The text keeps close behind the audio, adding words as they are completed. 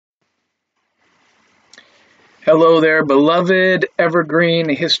Hello there, beloved evergreen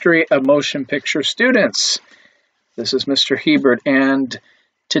history of motion picture students. This is Mr. Hebert, and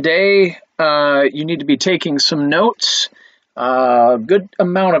today you need to be taking some notes, good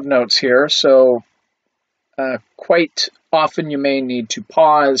amount of notes here, so quite often you may need to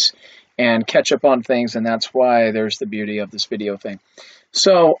pause and catch up on things, and that's why there's the beauty of this video thing.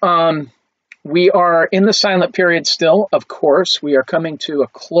 So we are in the silent period still, of course. We are coming to a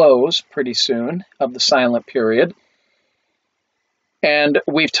close pretty soon of the silent period. And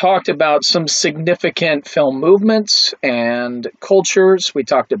we've talked about some significant film movements and cultures. We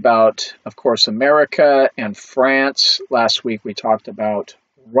talked about, of course, America and France. Last week we talked about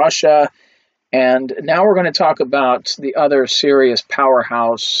Russia. And now we're going to talk about the other serious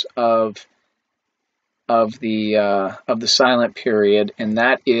powerhouse of the silent period, and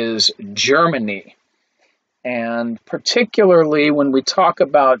that is Germany. And particularly when we talk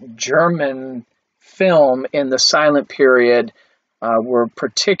about German film in the silent period, we're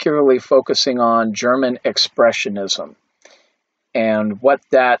particularly focusing on German Expressionism and what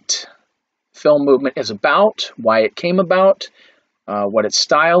that film movement is about, why it came about, what its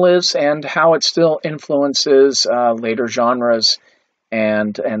style is, and how it still influences later genres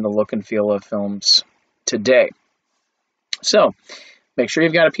and the look and feel of films today. So make sure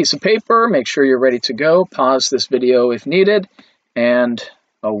you've got a piece of paper, make sure you're ready to go, pause this video if needed, and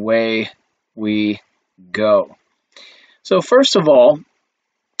away we go. So first of all,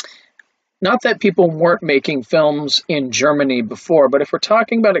 not that people weren't making films in Germany before, but if we're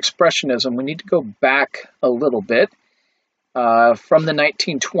talking about Expressionism, we need to go back a little bit from the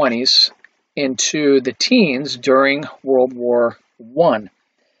 1920s into the teens during World War I.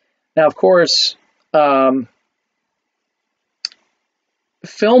 Now, of course,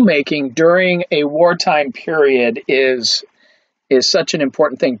 filmmaking during a wartime period is such an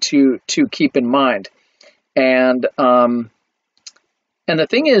important thing to keep in mind. And the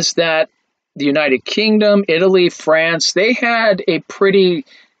thing is that the United Kingdom, Italy, France, they had a pretty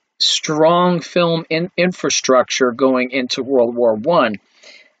strong film infrastructure going into World War I.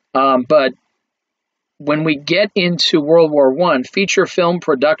 But when we get into World War I, feature film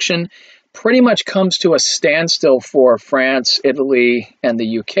production pretty much comes to a standstill for France, Italy, and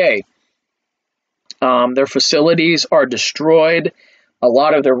the UK. Their facilities are destroyed. A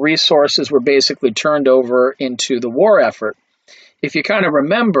lot of their resources were basically turned over into the war effort. If you kind of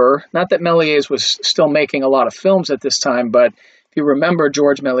remember, not that Méliès was still making a lot of films at this time, but if you remember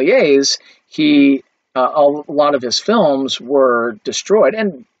Georges Méliès, a lot of his films were destroyed,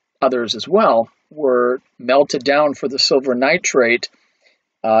 and others as well, were melted down for the silver nitrate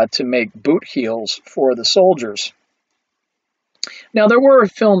to make boot heels for the soldiers. Now, there were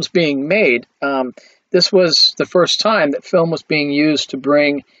films being made. This was the first time that film was being used to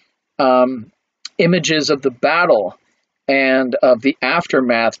bring images of the battle and of the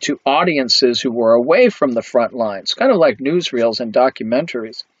aftermath to audiences who were away from the front lines, kind of like newsreels and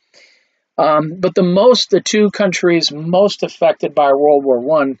documentaries. But the two countries most affected by World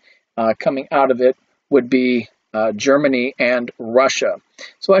War I coming out of it would be Germany and Russia.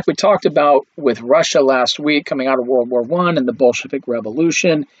 So like we talked about with Russia last week, coming out of World War I and the Bolshevik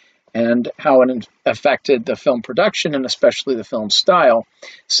Revolution, and how it affected the film production and especially the film style.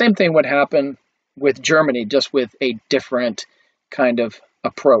 Same thing would happen with Germany, just with a different kind of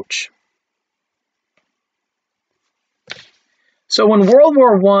approach. So when World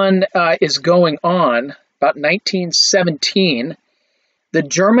War I is going on, about 1917, the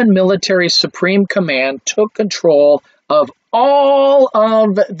German military supreme command took control of all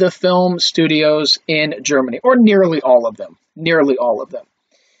of the film studios in Germany, or nearly all of them.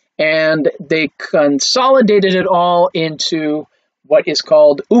 And they consolidated it all into what is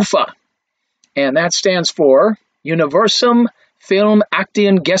called UFA, and that stands for Universum Film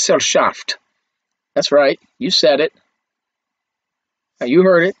Aktiengesellschaft. That's right, you said it. You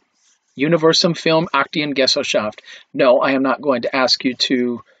heard it. Universum Film Aktiengesellschaft. No, I am not going to ask you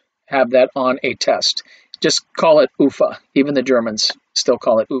to have that on a test. Just call it UFA. Even the Germans still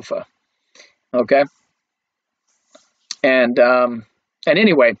call it UFA. Okay? And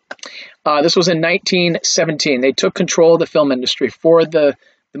anyway, this was in 1917. They took control of the film industry for the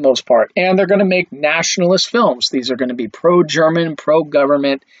most part, and they're going to make nationalist films. These are going to be pro-German,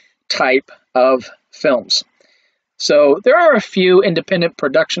 pro-government type of films. So there are a few independent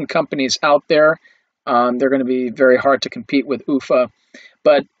production companies out there. They're going to be very hard to compete with UFA.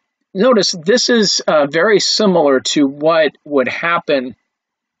 But notice this is very similar to what would happen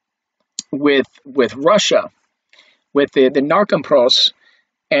with Russia, with the Narkompros,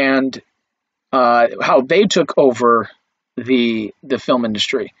 and how they took over the film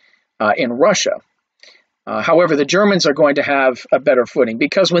industry in Russia. However, the Germans are going to have a better footing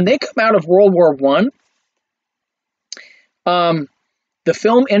because when they come out of World War I, the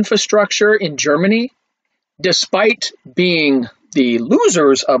film infrastructure in Germany, despite being the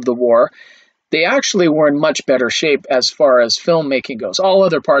losers of the war, they actually were in much better shape as far as filmmaking goes. All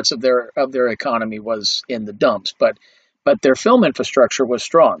other parts of their economy was in the dumps, but their film infrastructure was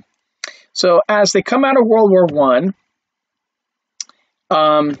strong. So as they come out of World War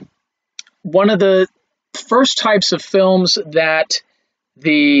I, one of the first types of films that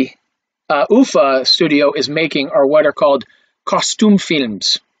the UFA studio is making are what are called costume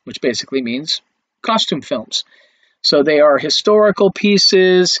films, which basically means costume films. So they are historical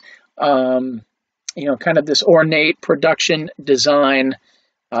pieces, kind of this ornate production design.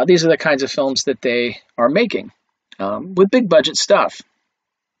 These are the kinds of films that they are making with big budget stuff.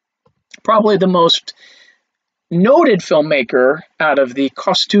 Probably the most noted filmmaker out of the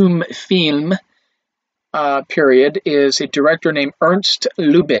costume film period is a director named Ernst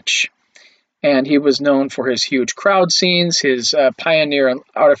Lubitsch. And he was known for his huge crowd scenes, his pioneer in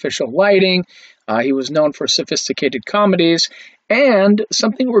artificial lighting. He was known for sophisticated comedies. And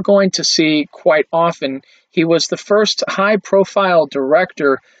something we're going to see quite often, he was the first high-profile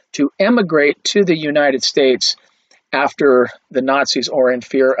director to emigrate to the United States after the Nazis, or in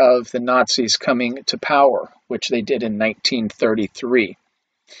fear of the Nazis coming to power, which they did in 1933.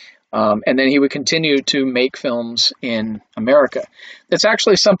 And then he would continue to make films in America. That's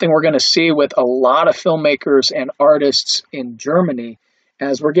actually something we're going to see with a lot of filmmakers and artists in Germany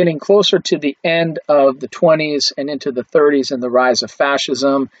as we're getting closer to the end of the 20s and into the 30s and the rise of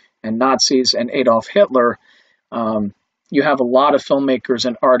fascism and Nazis and Adolf Hitler. You have a lot of filmmakers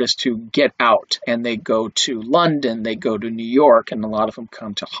and artists who get out, and they go to London, they go to New York, and a lot of them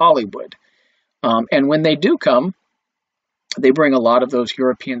come to Hollywood. And when they do come, they bring a lot of those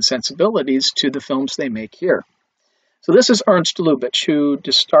European sensibilities to the films they make here. So this is Ernst Lubitsch, who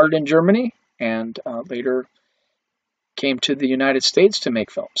just started in Germany and later came to the United States to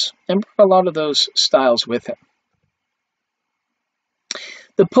make films and brought a lot of those styles with him.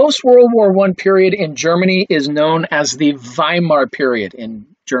 The post-World War I period in Germany is known as the Weimar period. In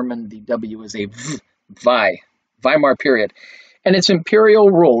German, the W is a V, Weimar period. And it's imperial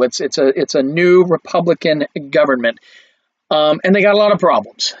rule. It's a new Republican government. And they got a lot of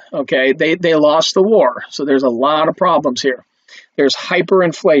problems, okay? They lost the war, so there's a lot of problems here. There's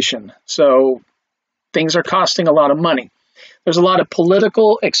hyperinflation, so things are costing a lot of money. There's a lot of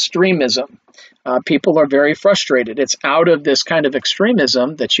political extremism. People are very frustrated. It's out of this kind of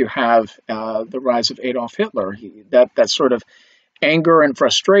extremism that you have the rise of Adolf Hitler. That sort of anger and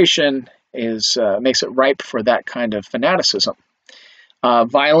frustration makes it ripe for that kind of fanaticism.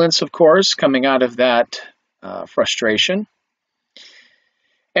 Violence, of course, coming out of that frustration.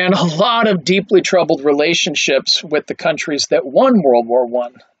 And a lot of deeply troubled relationships with the countries that won World War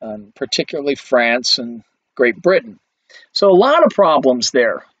I, particularly France and Great Britain. So a lot of problems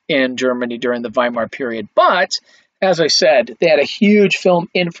there in Germany during the Weimar period. But, as I said, they had a huge film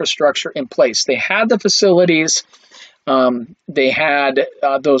infrastructure in place. They had the facilities. They had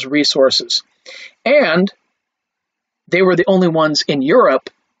those resources. And they were the only ones in Europe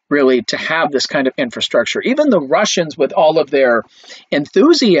really to have this kind of infrastructure. Even the Russians, with all of their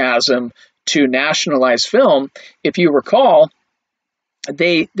enthusiasm to nationalize film, if you recall,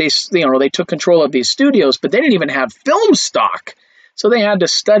 they took control of these studios, but they didn't even have film stock. So they had to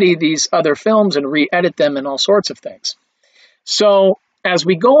study these other films and re-edit them and all sorts of things. So as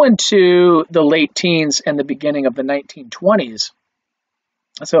we go into the late teens and the beginning of the 1920s,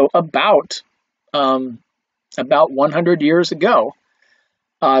 so about 100 years ago,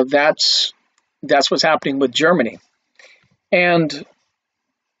 that's what's happening with Germany. And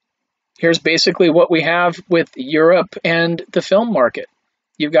here's basically what we have with Europe and the film market.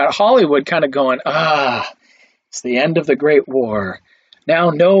 You've got Hollywood kind of going, it's the end of the Great War. Now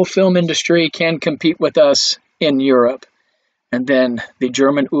no film industry can compete with us in Europe. And then the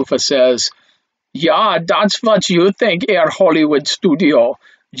German UFA says, yeah, that's what you think, Herr Hollywood studio.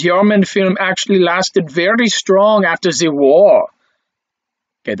 German film actually lasted very strong after the war.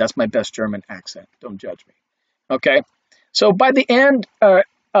 Okay, that's my best German accent. Don't judge me. Okay, so by the end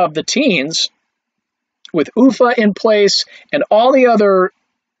of the teens, with UFA in place and all the other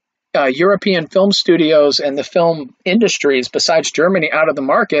European film studios and the film industries besides Germany out of the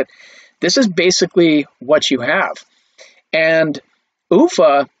market, this is basically what you have. And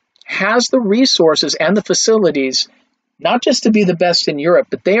UFA has the resources and the facilities not just to be the best in Europe,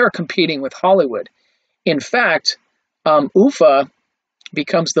 but they are competing with Hollywood. In fact, UFA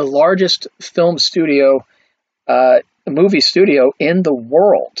becomes the largest film studio, movie studio in the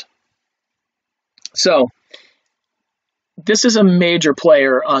world. So this is a major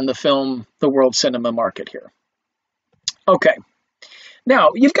player on the world cinema market here. Okay, now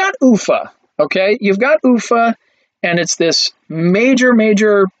you've got UFA. Okay, you've got UFA, and it's this major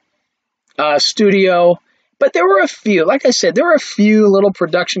studio. But there were a few, like I said, there were a few little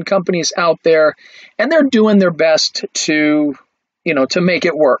production companies out there, and they're doing their best to, to make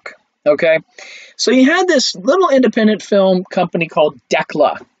it work. Okay, so you had this little independent film company called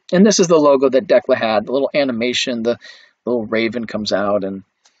Decla, and this is the logo that Decla had, the little animation, the little raven comes out and,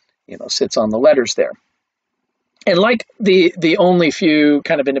 sits on the letters there. And like the only few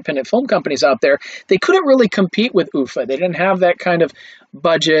kind of independent film companies out there, they couldn't really compete with UFA. They didn't have that kind of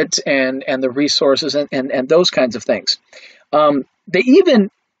budget and the resources and those kinds of things. They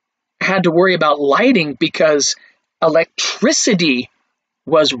even had to worry about lighting because electricity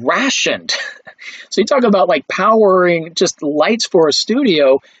was rationed. So you talk about like powering just lights for a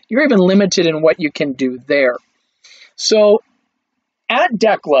studio, you're even limited in what you can do there. So at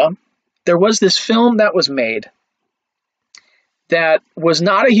Decla, there was this film that was made that was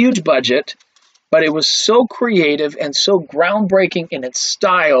not a huge budget, but it was so creative and so groundbreaking in its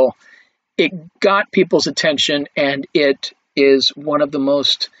style, it got people's attention, and it is one of the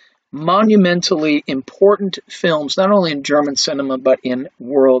most monumentally important films, not only in German cinema, but in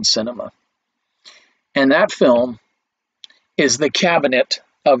world cinema. And that film is The Cabinet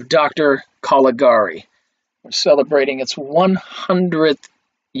of Dr. Caligari. We're celebrating its 100th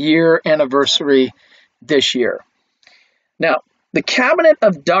year anniversary this year. Now, The Cabinet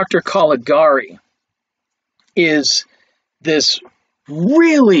of Dr. Caligari is this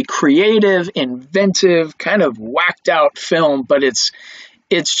really creative, inventive, kind of whacked out film, but it's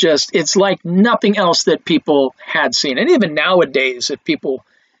like nothing else that people had seen. And even nowadays, if people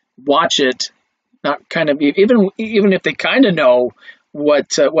watch it, not kind of even if they kind of know what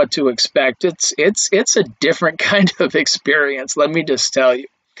to expect, it's a different kind of experience. Let me just tell you.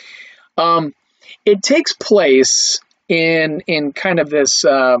 It takes place in kind of this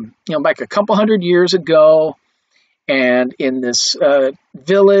like a couple hundred years ago, and in this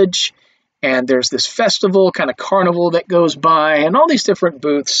village. And there's this festival, kind of carnival that goes by, and all these different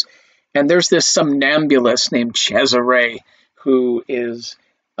booths. And there's this somnambulist named Cesare who is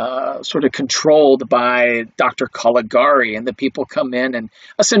sort of controlled by Dr. Caligari. And the people come in, and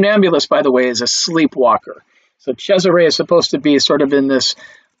a somnambulist, by the way, is a sleepwalker. So Cesare is supposed to be sort of in this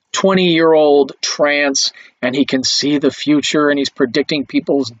 20-year-old trance, and he can see the future, and he's predicting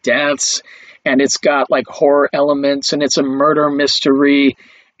people's deaths. And it's got like horror elements, and it's a murder mystery.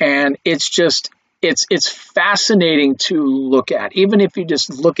 And it's fascinating to look at, even if you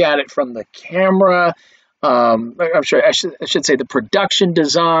just look at it from the camera. I'm sure I should say the production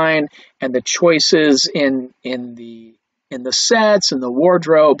design and the choices in the sets and the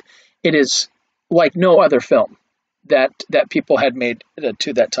wardrobe. It is like no other film that people had made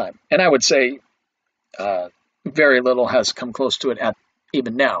to that time. And I would say very little has come close to it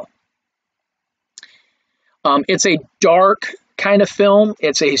even now. It's a dark kind of film.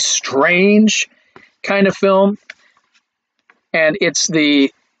 It's a strange kind of film. And it's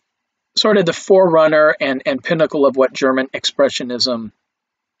the sort of the forerunner and pinnacle of what German Expressionism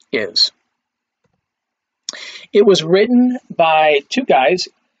is. It was written by two guys,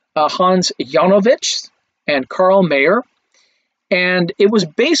 Hans Janowitz and Karl Mayer, and it was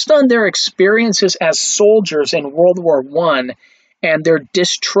based on their experiences as soldiers in World War I and their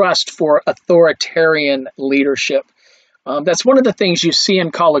distrust for authoritarian leadership. That's one of the things you see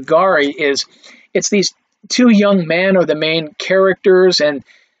in Caligari is it's these two young men are the main characters, and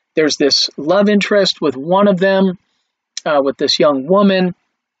there's this love interest with one of them, with this young woman,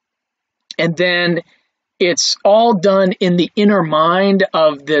 and then it's all done in the inner mind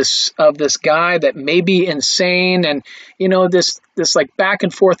of this guy that may be insane, and this like back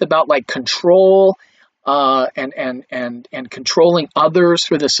and forth about like control and controlling others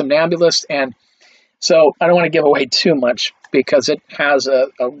through the somnambulist. And so I don't want to give away too much because it has a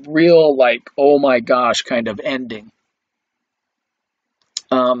real like, oh my gosh, kind of ending.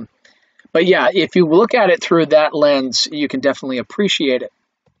 But yeah, if you look at it through that lens, you can definitely appreciate it.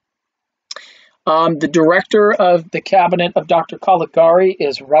 The director of The Cabinet of Dr. Caligari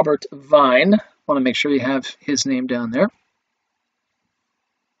is Robert Vine. I want to make sure you have his name down there.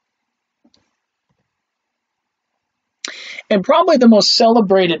 And probably the most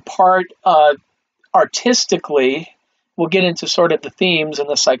celebrated part artistically, we'll get into sort of the themes and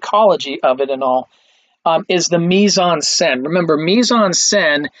the psychology of it and all, is the mise-en-scène. Remember,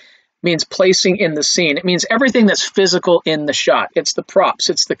 mise-en-scène means placing in the scene. It means everything that's physical in the shot. It's the props,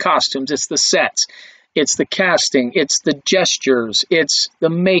 it's the costumes, it's the sets, it's the casting, it's the gestures, it's the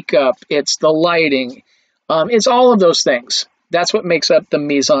makeup, it's the lighting, It's all of those things. That's what makes up the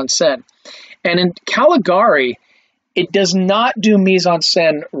mise-en-scène. And in Caligari, it does not do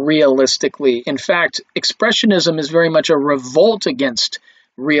mise-en-scène realistically. In fact, Expressionism is very much a revolt against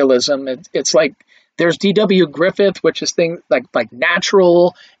realism. It's like there's D.W. Griffith, which is things like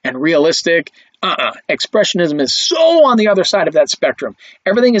natural and realistic. Expressionism is so on the other side of that spectrum.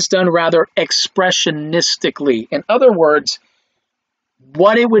 Everything is done rather expressionistically. In other words,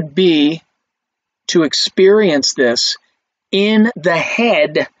 what it would be to experience this in the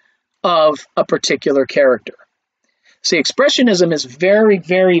head of a particular character. See, Expressionism is very,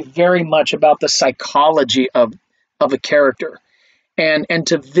 very, very much about the psychology of a character and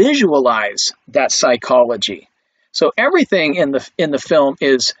to visualize that psychology. So everything in the film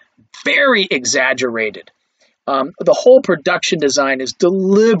is very exaggerated. The whole production design is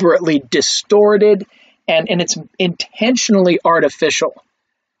deliberately distorted and it's intentionally artificial.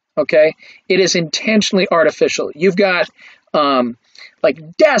 Okay? It is intentionally artificial. You've got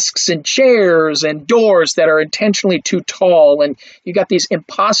like desks and chairs and doors that are intentionally too tall, and you got these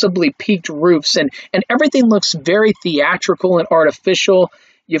impossibly peaked roofs, and everything looks very theatrical and artificial.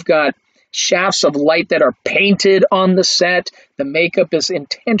 You've got shafts of light that are painted on the set. The makeup is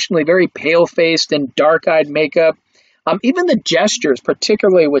intentionally very pale-faced and dark-eyed makeup. Even the gestures,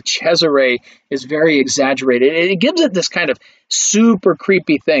 particularly with Cesare, is very exaggerated. It gives it this kind of super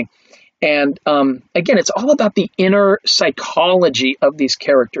creepy thing. And again, it's all about the inner psychology of these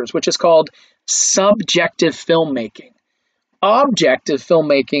characters, which is called subjective filmmaking. Objective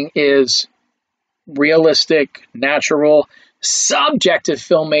filmmaking is realistic, natural. Subjective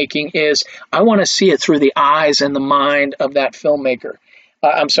filmmaking is, I want to see it through the eyes and the mind of that filmmaker.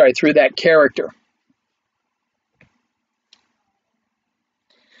 Through that character.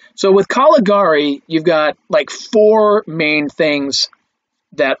 So with Caligari, you've got like four main things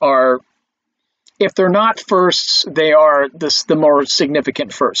that are, if they're not firsts, they are the more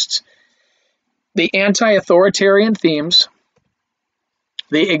significant firsts. The anti-authoritarian themes,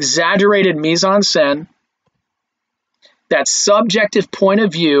 the exaggerated mise-en-scène, that subjective point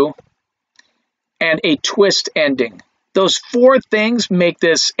of view, and a twist ending. Those four things make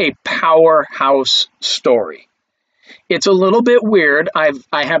this a powerhouse story. It's a little bit weird.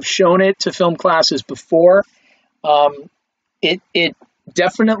 I have shown it to film classes before. It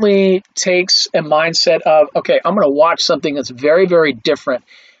definitely takes a mindset of, okay, I'm going to watch something that's very, very different.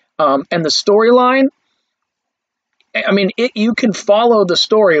 And the storyline, I mean, you can follow the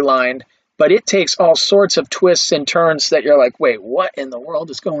storyline, but it takes all sorts of twists and turns that you're like, wait, what in the world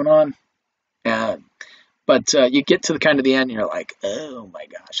is going on? But you get to the kind of the end and you're like, oh my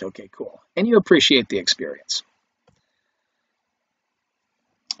gosh, okay, cool. And you appreciate the experience.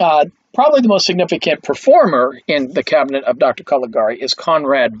 Probably the most significant performer in the cabinet of Dr. Caligari is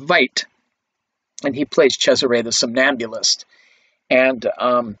Conrad Veidt, and he plays Cesare the Somnambulist. And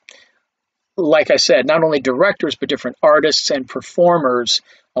like I said, not only directors, but different artists and performers,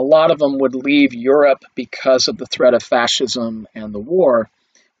 a lot of them would leave Europe because of the threat of fascism and the war.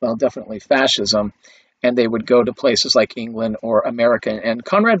 Well, definitely fascism. And they would go to places like England or America. And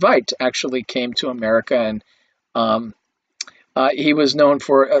Conrad Veidt actually came to America, and he was known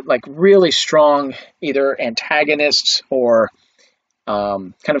for like really strong either antagonists or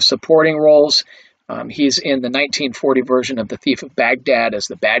kind of supporting roles. He's in the 1940 version of The Thief of Baghdad as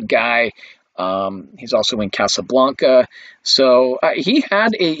the bad guy. He's also in Casablanca. So he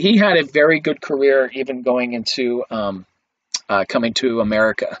had a very good career, even going into coming to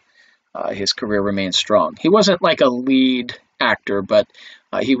America. His career remained strong. He wasn't like a lead actor, but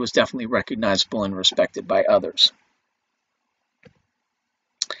he was definitely recognizable and respected by others.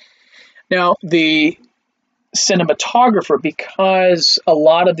 Now, the cinematographer, because a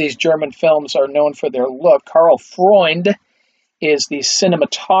lot of these German films are known for their look, Karl Freund is the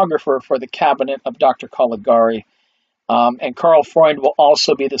cinematographer for the cabinet of Dr. Caligari. And Karl Freund will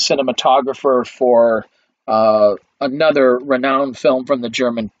also be the cinematographer for another renowned film from the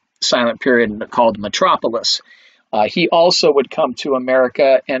German silent period called Metropolis. He also would come to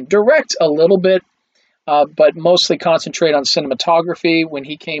America and direct a little bit, but mostly concentrate on cinematography. When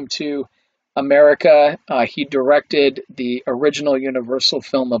he came to America, he directed the original Universal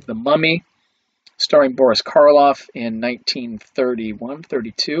film of The Mummy, starring Boris Karloff in 1931,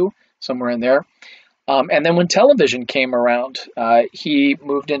 32, somewhere in there. And then when television came around, he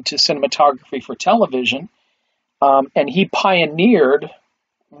moved into cinematography for television, and he pioneered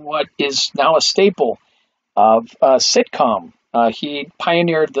what is now a staple of sitcom. He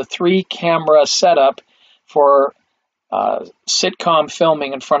pioneered the 3-camera setup for sitcom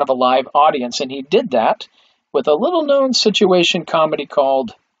filming in front of a live audience, and he did that with a little-known situation comedy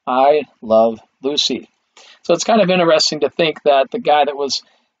called I Love Lucy. So it's kind of interesting to think that the guy that was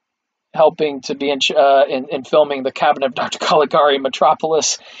helping to be in filming The Cabinet of Dr. Caligari,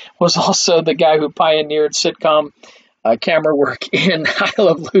 Metropolis, was also the guy who pioneered sitcom camera work in I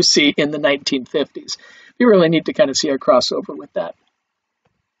Love Lucy in the 1950s. You really need to kind of see a crossover with that.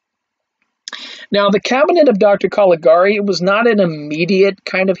 Now, The Cabinet of Dr. Caligari, it was not an immediate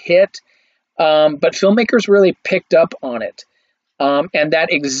kind of hit, but filmmakers really picked up on it. And that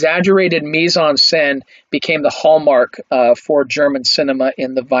exaggerated mise-en-scène became the hallmark for German cinema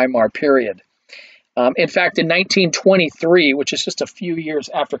in the Weimar period. In fact, in 1923, which is just a few years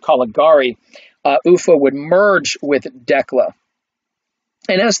after Caligari, UFA would merge with Decla.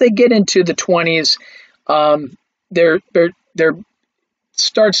 And as they get into the 20s, there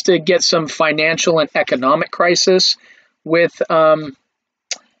starts to get some financial and economic crisis with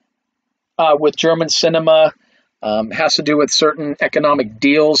German cinema. Has to do with certain economic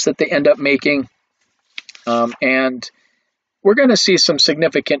deals that they end up making. And we're going to see some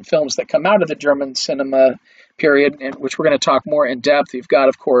significant films that come out of the German cinema period, which we're going to talk more in depth. You've got,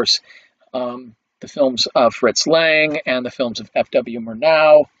 of course, the films of Fritz Lang and the films of F.W.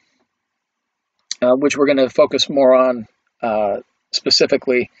 Murnau, which we're going to focus more on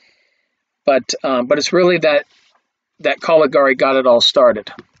specifically. But it's really that Caligari got it all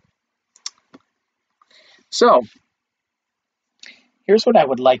started. So, here's what I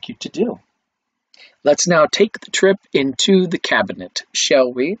would like you to do. Let's now take the trip into the cabinet,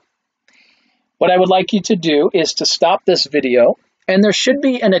 shall we? What I would like you to do is to stop this video, and there should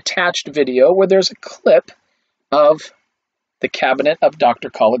be an attached video where there's a clip of the Cabinet of Dr.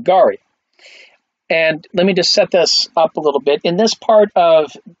 Caligari. And let me just set this up a little bit. In this part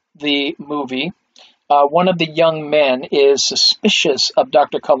of the movie, one of the young men is suspicious of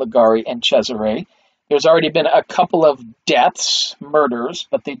Dr. Caligari and Cesare. There's already been a couple of deaths, murders,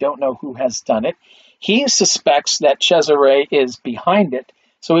 but they don't know who has done it. He suspects that Cesare is behind it.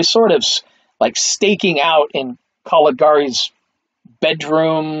 So he's sort of like staking out in Caligari's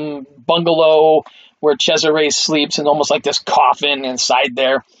bedroom bungalow where Cesare sleeps, and almost like this coffin inside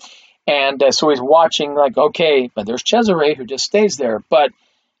there. And so he's watching like, okay, but there's Cesare who just stays there. But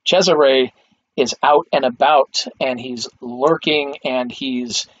Cesare is out and about, and he's lurking, and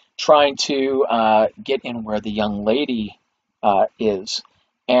he's trying to get in where the young lady is.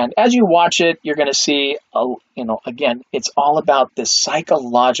 And as you watch it, you're going to see, again, it's all about this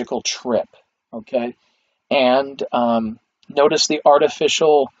psychological trip, okay? And notice the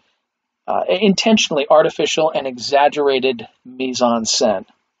intentionally artificial and exaggerated mise-en-scène.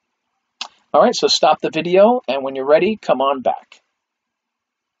 All right, so stop the video, and when you're ready, come on back.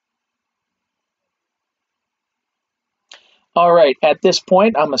 All right, at this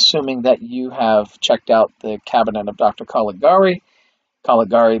point, I'm assuming that you have checked out the Cabinet of Dr. Caligari.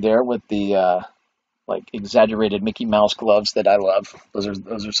 Caligari there with the like exaggerated Mickey Mouse gloves that I love. Those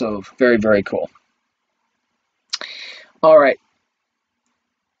are so very, very cool. All right.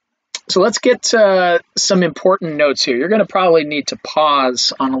 So let's get some important notes here. You're going to probably need to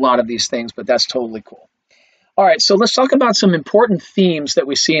pause on a lot of these things, but that's totally cool. All right, so let's talk about some important themes that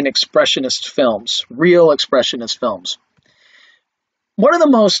we see in Expressionist films, real Expressionist films. One of the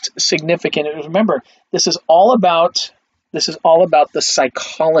most significant, remember, this is all about the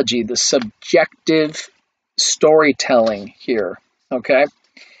psychology, the subjective storytelling here, okay?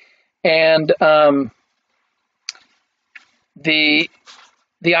 And the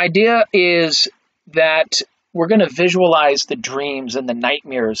idea is that we're going to visualize the dreams and the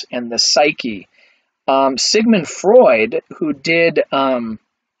nightmares and the psyche. Sigmund Freud, who did,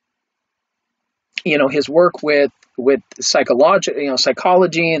 his work with psychology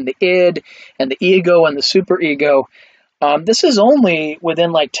and the id and the ego and the superego. This is only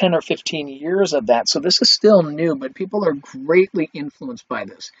within like 10 or 15 years of that. So this is still new, but people are greatly influenced by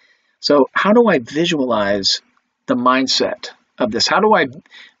this. So how do I visualize the mindset of this? How do I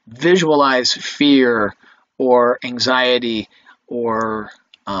visualize fear or anxiety or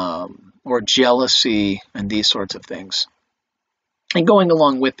jealousy and these sorts of things? And going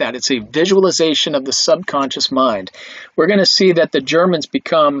along with that, it's a visualization of the subconscious mind. We're going to see that the Germans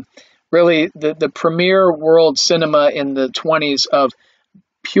become really the premier world cinema in the 20s of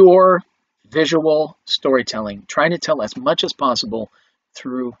pure visual storytelling, trying to tell as much as possible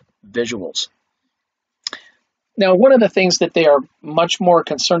through visuals. Now, one of the things that they are much more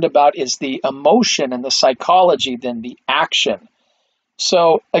concerned about is the emotion and the psychology than the action.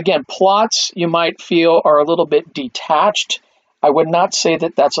 So again, plots you might feel are a little bit detached. I would not say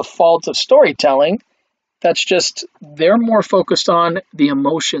that that's a fault of storytelling. That's just, they're more focused on the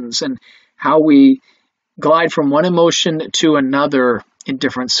emotions and how we glide from one emotion to another in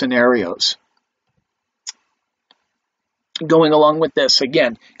different scenarios. Going along with this,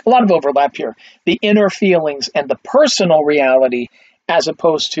 again, a lot of overlap here. The inner feelings and the personal reality as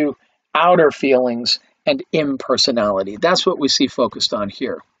opposed to outer feelings and impersonality. That's what we see focused on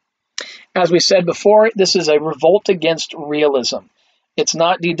here. As we said before, this is a revolt against realism. It's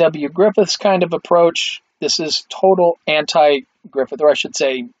not D.W. Griffith's kind of approach. This is total anti-Griffith, or I should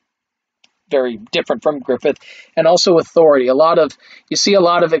say very different from Griffith, and also authority. You see a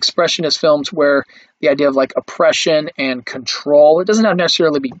lot of expressionist films where the idea of like oppression and control, it doesn't have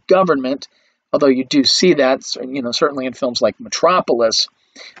necessarily be government, although you do see that, certainly in films like Metropolis,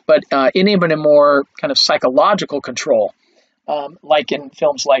 but in even a more kind of psychological control, like in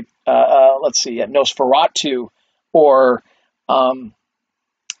films like, Nosferatu, or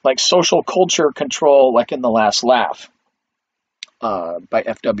like social culture control, like in The Last Laugh by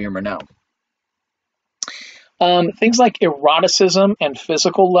F.W. Murnau. Things like eroticism and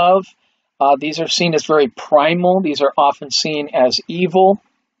physical love, these are seen as very primal. These are often seen as evil.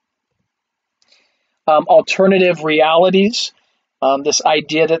 Alternative realities, this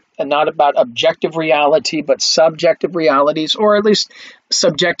idea that not about objective reality, but subjective realities, or at least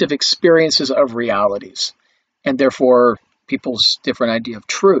subjective experiences of realities, and therefore people's different idea of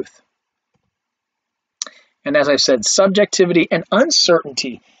truth. And as I said, subjectivity and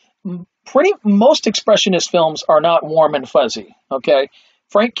uncertainty. Most expressionist films are not warm and fuzzy, okay?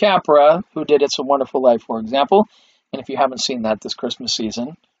 Frank Capra, who did It's a Wonderful Life, for example, and if you haven't seen that this Christmas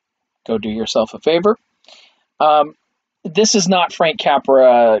season, go do yourself a favor. This is not Frank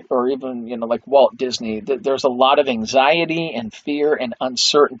Capra or even, like Walt Disney. There's a lot of anxiety and fear and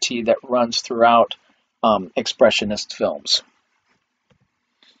uncertainty that runs throughout expressionist films.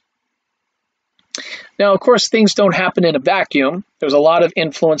 Now, of course, things don't happen in a vacuum. There's a lot of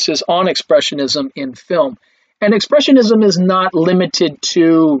influences on expressionism in film. And expressionism is not limited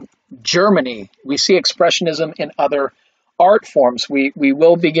to Germany. We see expressionism in other art forms. We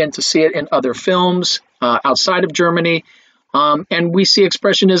will begin to see it in other films outside of Germany. And we see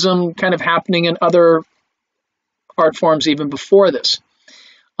expressionism kind of happening in other art forms even before this.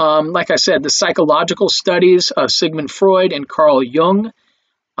 Like I said, the psychological studies of Sigmund Freud and Carl Jung,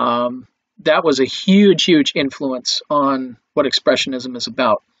 that was a huge, huge influence on what expressionism is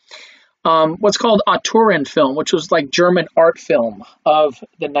about. What's called Autorenfilm, which was like German art film of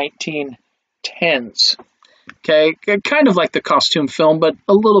the 1910s. Okay, kind of like the costume film, but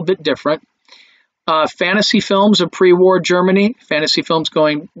a little bit different. Fantasy films of pre-war Germany. Fantasy films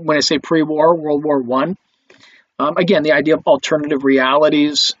going, when I say pre-war, World War I. Again, the idea of alternative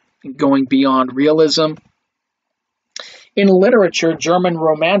realities, going beyond realism. In literature, German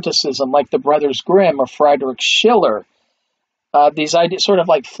Romanticism, like the Brothers Grimm or Friedrich Schiller, these ideas, sort of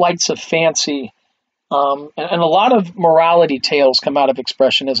like flights of fancy, and a lot of morality tales come out of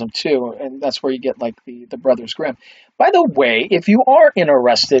expressionism too, and that's where you get like the Brothers Grimm. By the way, if you are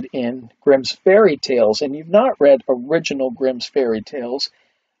interested in Grimm's fairy tales and you've not read original Grimm's fairy tales,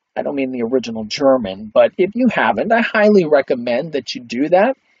 I don't mean the original German, but if you haven't, I highly recommend that you do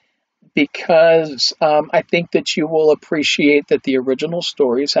that, because I think that you will appreciate that the original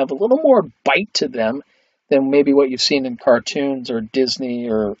stories have a little more bite to them than maybe what you've seen in cartoons or Disney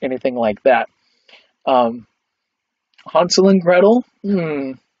or anything like that. Hansel and Gretel,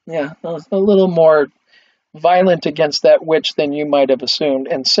 yeah, a little more violent against that witch than you might have assumed.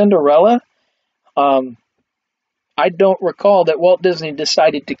 And Cinderella, I don't recall that Walt Disney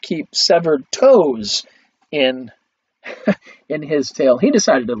decided to keep severed toes in his tale. He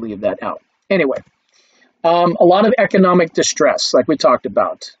decided to leave that out. Anyway, a lot of economic distress, like we talked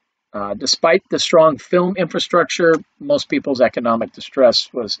about. Despite the strong film infrastructure, most people's economic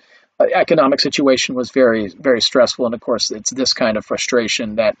situation was very, very stressful. And of course, it's this kind of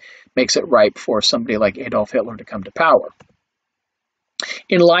frustration that makes it ripe for somebody like Adolf Hitler to come to power.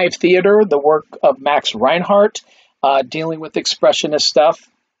 In live theater, the work of Max Reinhardt, dealing with expressionist stuff.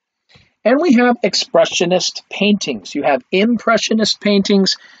 And we have expressionist paintings. You have impressionist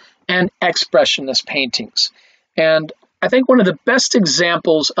paintings and expressionist paintings. And I think one of the best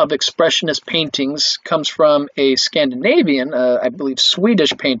examples of expressionist paintings comes from a Scandinavian, I believe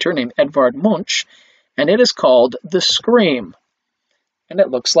Swedish painter named Edvard Munch, and it is called The Scream. And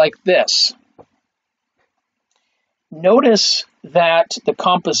it looks like this. Notice that the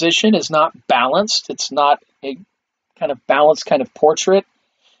composition is not balanced. It's not a kind of balanced kind of portrait.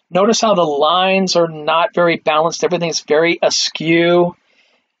 Notice how the lines are not very balanced. Everything's very askew.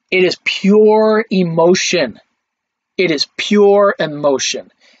 It is pure emotion. It is pure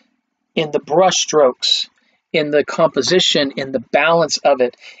emotion. In the brushstrokes, in the composition, in the balance of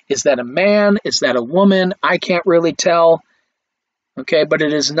it. Is that a man? Is that a woman? I can't really tell. Okay, but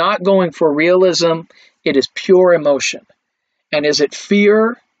it is not going for realism. It is pure emotion. And is it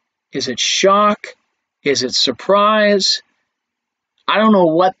fear? Is it shock? Is it surprise? I don't know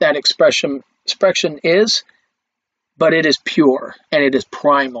what that expression is, but it is pure and it is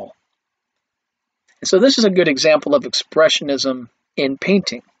primal. And so this is a good example of expressionism in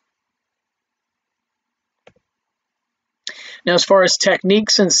painting. Now, as far as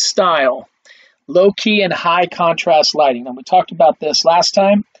techniques and style, low key and high contrast lighting. Now, we talked about this last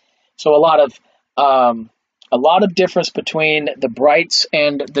time. So a lot of difference between the brights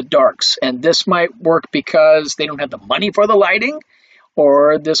and the darks. And this might work because they don't have the money for the lighting,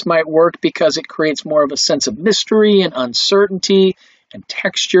 or this might work because it creates more of a sense of mystery and uncertainty and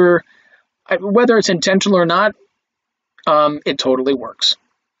texture. Whether it's intentional or not, it totally works.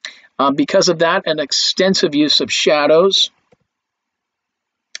 Because of that, an extensive use of shadows,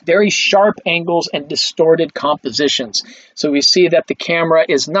 very sharp angles and distorted compositions. So we see that the camera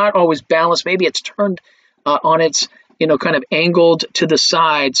is not always balanced. Maybe it's turned on its, kind of angled to the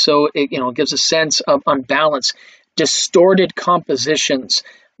side. So it, gives a sense of unbalance. Distorted compositions,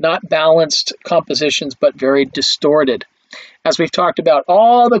 not balanced compositions, but very distorted. As we've talked about,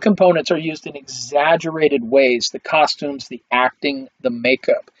 all the components are used in exaggerated ways. The costumes, the acting, the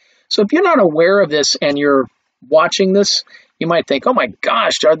makeup. So if you're not aware of this and you're watching this, you might think, oh my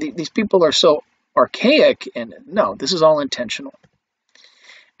gosh, these people are so archaic. And no, this is all intentional.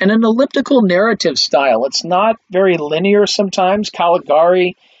 And an elliptical narrative style. It's not very linear sometimes.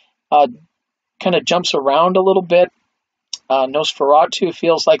 Caligari kind of jumps around a little bit. Nosferatu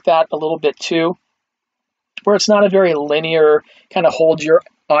feels like that a little bit too, where it's not a very linear, kind of hold your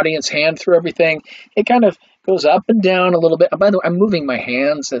audience hand through everything. It kind of goes up and down a little bit. By the way, I'm moving my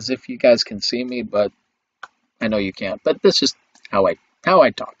hands as if you guys can see me, but I know you can't. But this is how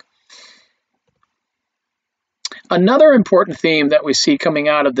I talk. Another important theme that we see coming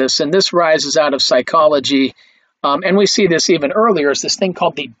out of this, and this rises out of psychology, and we see this even earlier, is this thing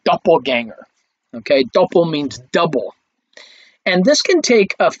called the doppelganger. Okay, doppel means double. And this can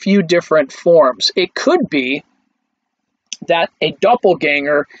take a few different forms. It could be that a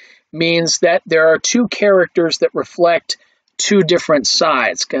doppelganger means that there are two characters that reflect two different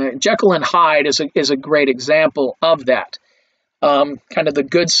sides. Jekyll and Hyde is a great example of that. Kind of the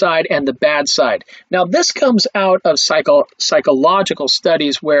good side and the bad side. Now, this comes out of psychological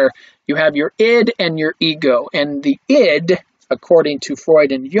studies where you have your id and your ego. And the id, according to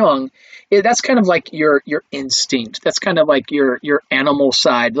Freud and Jung, that's kind of like your instinct. That's kind of like your animal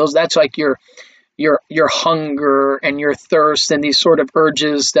side. That's like your hunger and your thirst and these sort of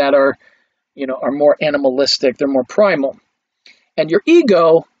urges that are more animalistic. They're more primal. And your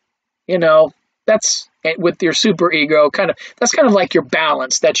ego, that's with your superego, that's kind of like your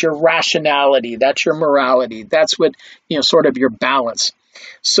balance. That's your rationality. That's your morality. That's what, sort of your balance.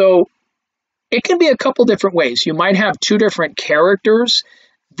 So it can be a couple different ways. You might have two different characters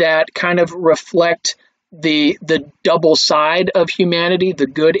that kind of reflect the double side of humanity, the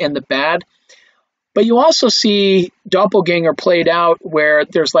good and the bad. But you also see doppelganger played out where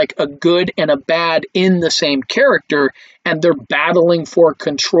there's like a good and a bad in the same character, and they're battling for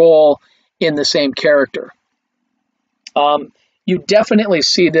control in the same character. You definitely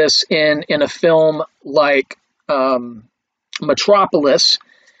see this in a film like Metropolis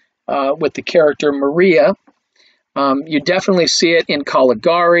with the character Maria. You definitely see it in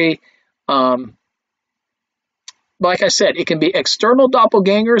Caligari. Like I said, it can be external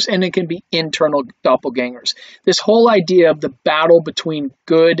doppelgangers and it can be internal doppelgangers. This whole idea of the battle between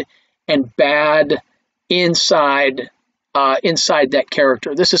good and bad inside that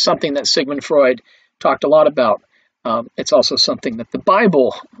character. This is something that Sigmund Freud talked a lot about. It's also something that the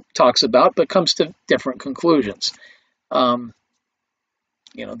Bible talks about, but comes to different conclusions. The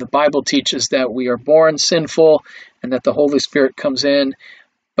Bible teaches that we are born sinful and that the Holy Spirit comes in,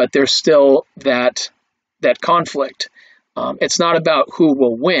 but there's still that conflict. It's not about who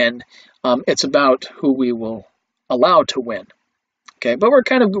will win. It's about who we will allow to win. Okay, but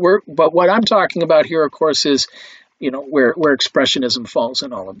but what I'm talking about here, of course, is where expressionism falls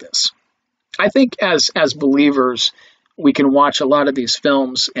in all of this. I think as believers, we can watch a lot of these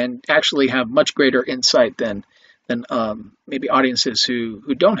films and actually have much greater insight than maybe audiences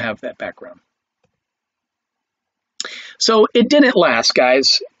who don't have that background. So it didn't last,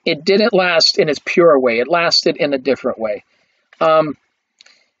 guys. It didn't last in its pure way. It lasted in a different way.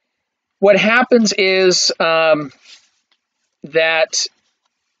 What happens is that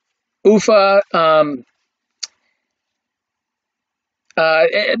UFA,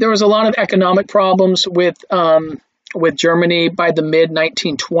 there was a lot of economic problems with Germany by the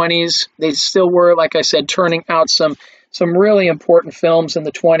mid-1920s. They still were, like I said, turning out some really important films in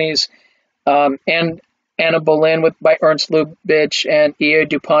the 20s. And Anna Boleyn by Ernst Lubitsch, and E.A.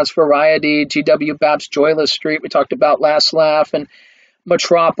 Dupont's Variety, G.W. Babb's Joyless Street, we talked about Last Laugh, and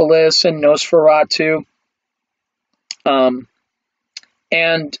Metropolis, and Nosferatu.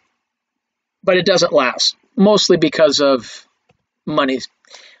 But it doesn't last, mostly because of money.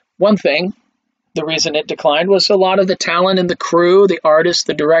 One thing, the reason it declined was a lot of the talent and the crew, the artists,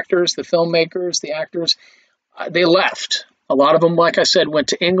 the directors, the filmmakers, the actors, they left. A lot of them, like I said, went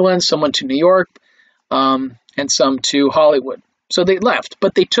to England, some went to New York, and some to Hollywood. So they left,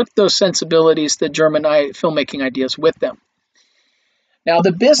 but they took those sensibilities, the German filmmaking ideas with them. Now,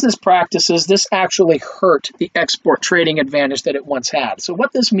 the business practices, this actually hurt the export trading advantage that it once had. So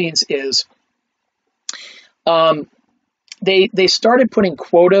what this means is they started putting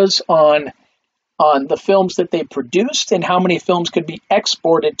quotas on the films that they produced and how many films could be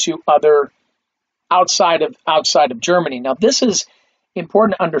exported to other outside of Germany. Now, this is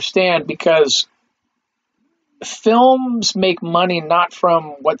important to understand because films make money not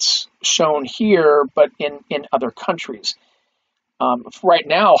from what's shown here, but in other countries. Right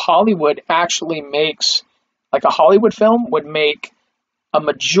now, Hollywood actually makes, like a Hollywood film would make a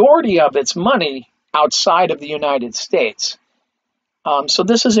majority of its money outside of the United States. So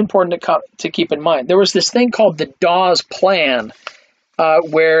this is important to keep in mind. There was this thing called the Dawes Plan,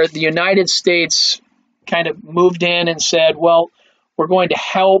 where the United States kind of moved in and said, well, we're going to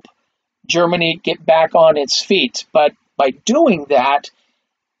help Germany get back on its feet. But by doing that,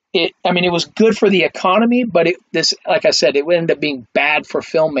 it was good for the economy, but like I said, it ended up being bad for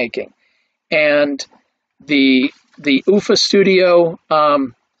filmmaking. And the UFA studio got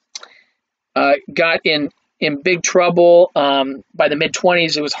in big trouble. By the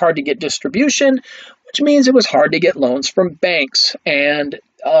mid-20s, it was hard to get distribution, which means it was hard to get loans from banks. And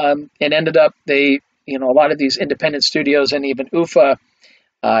it ended up a lot of these independent studios and even UFA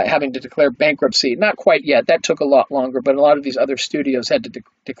having to declare bankruptcy. Not quite yet. That took a lot longer, but a lot of these other studios had to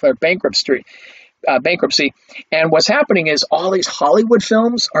declare bankruptcy. And what's happening is all these Hollywood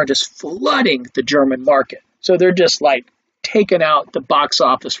films are just flooding the German market. So they're just like taking out the box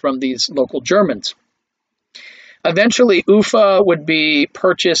office from these local Germans. Eventually, UFA would be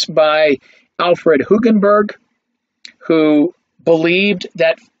purchased by Alfred Hugenberg, who believed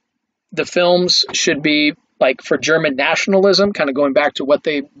that the films should be like for German nationalism, kind of going back to what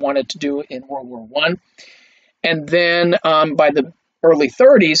they wanted to do in World War I. And then by the early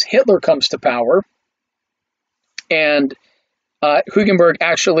 30s, Hitler comes to power, and Hugenberg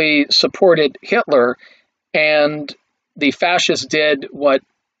actually supported Hitler, and the fascists did what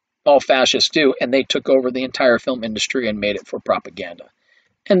all fascists do, and they took over the entire film industry and made it for propaganda.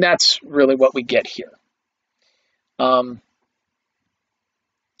 And that's really what we get here. By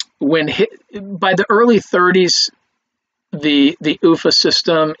the early 30s, the UFA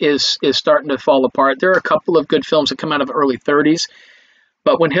system is starting to fall apart. There are a couple of good films that come out of the early 30s,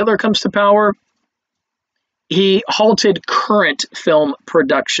 but when Hitler comes to power, he halted current film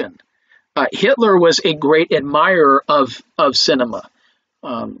production. Hitler was a great admirer of cinema.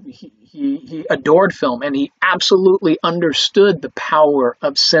 He adored film, and he absolutely understood the power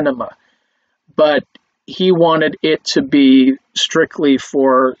of cinema, but he wanted it to be strictly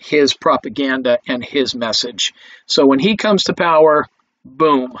for his propaganda and his message. So when he comes to power,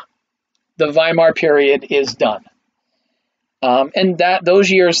 boom, the Weimar period is done. And those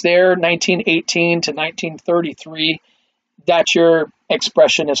years there, 1918 to 1933, that's your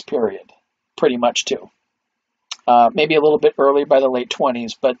Expressionist period, pretty much too. Maybe a little bit early by the late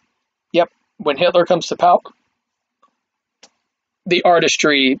 20s, but yep, when Hitler comes to power, the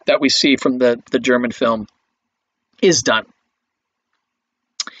artistry that we see from the German film is done.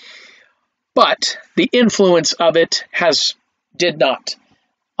 But the influence of it did not.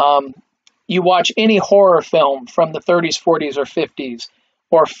 You watch any horror film from the 30s, 40s, or 50s,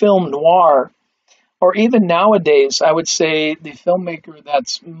 or film noir, or even nowadays, I would say the filmmaker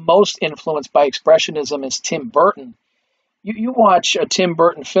that's most influenced by Expressionism is Tim Burton. You watch a Tim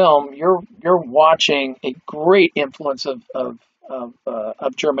Burton film, you're watching a great influence of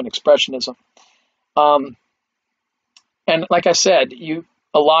German Expressionism. And like I said,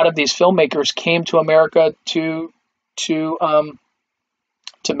 a lot of these filmmakers came to America to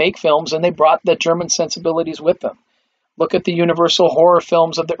make films, and they brought the German sensibilities with them. Look at the Universal horror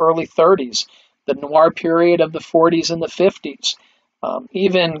films of the early 30s, the noir period of the 40s and the 50s.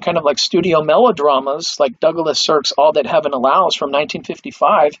 Even kind of like studio melodramas like Douglas Sirk's All That Heaven Allows from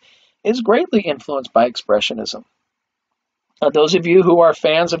 1955 is greatly influenced by Expressionism. Those of you who are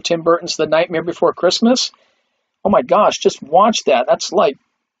fans of Tim Burton's The Nightmare Before Christmas, oh my gosh, just watch that. That's like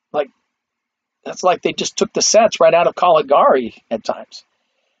they just took the sets right out of Caligari at times.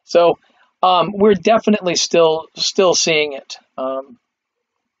 So We're definitely still seeing it,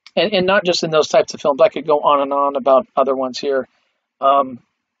 and not just in those types of films. I could go on and on about other ones here. I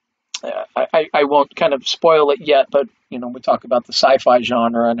won't kind of spoil it yet, but we talk about the sci-fi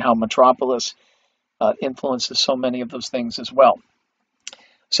genre and how Metropolis influences so many of those things as well.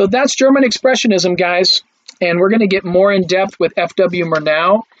 So that's German Expressionism, guys, and we're going to get more in depth with F.W.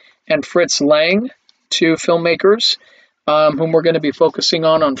 Murnau and Fritz Lang, two filmmakers whom we're going to be focusing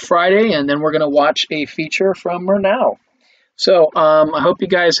on Friday, and then we're going to watch a feature from Murnau. So I hope you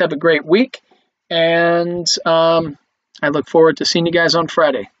guys have a great week, and I look forward to seeing you guys on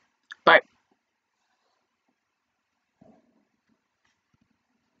Friday.